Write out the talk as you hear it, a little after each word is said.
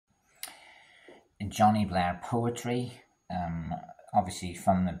Jonny Blair poetry, obviously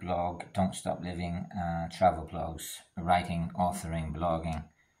from the blog Don't Stop Living, travel blogs, writing, authoring, blogging,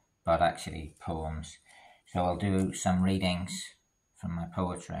 but actually poems. So I'll do some readings from my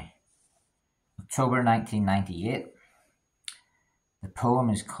poetry. October 1998. The poem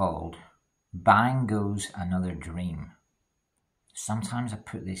is called Bang Goes Another Dream. Sometimes I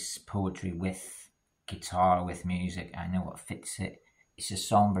put this poetry with guitar, with music. I know what fits it. It's a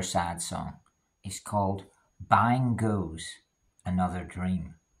somber, sad song. It's called Bang Goes Another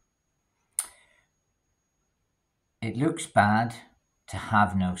Dream. It looks bad to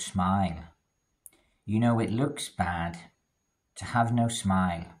have no smile. You know it looks bad to have no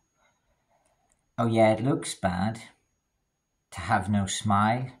smile. Oh yeah, it looks bad to have no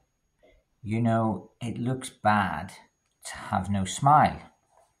smile. You know it looks bad to have no smile.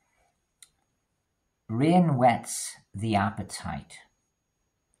 Rain wets the appetite.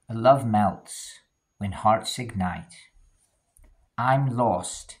 Love melts when hearts ignite. I'm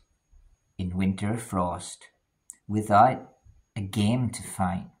lost in winter frost without a game to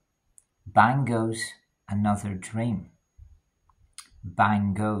fight. Bang goes another dream.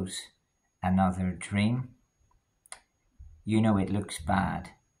 Bang goes another dream. You know it looks bad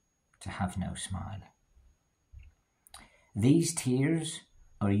to have no smile. These tears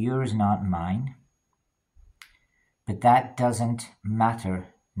are yours, not mine, but that doesn't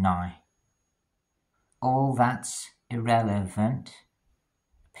matter now. All that's irrelevant.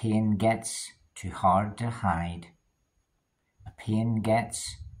 Pain gets too hard to hide. A pain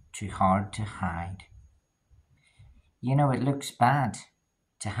gets too hard to hide. You know it looks bad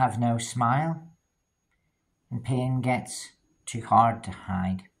to have no smile, and pain gets too hard to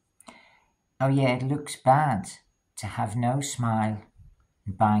hide. Oh yeah, it looks bad to have no smile,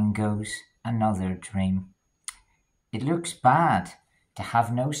 and bang goes another dream. It looks bad to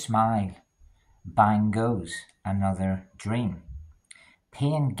have no smile, bang goes another dream.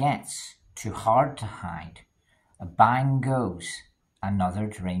 Pain gets too hard to hide, a bang goes another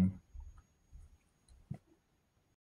dream.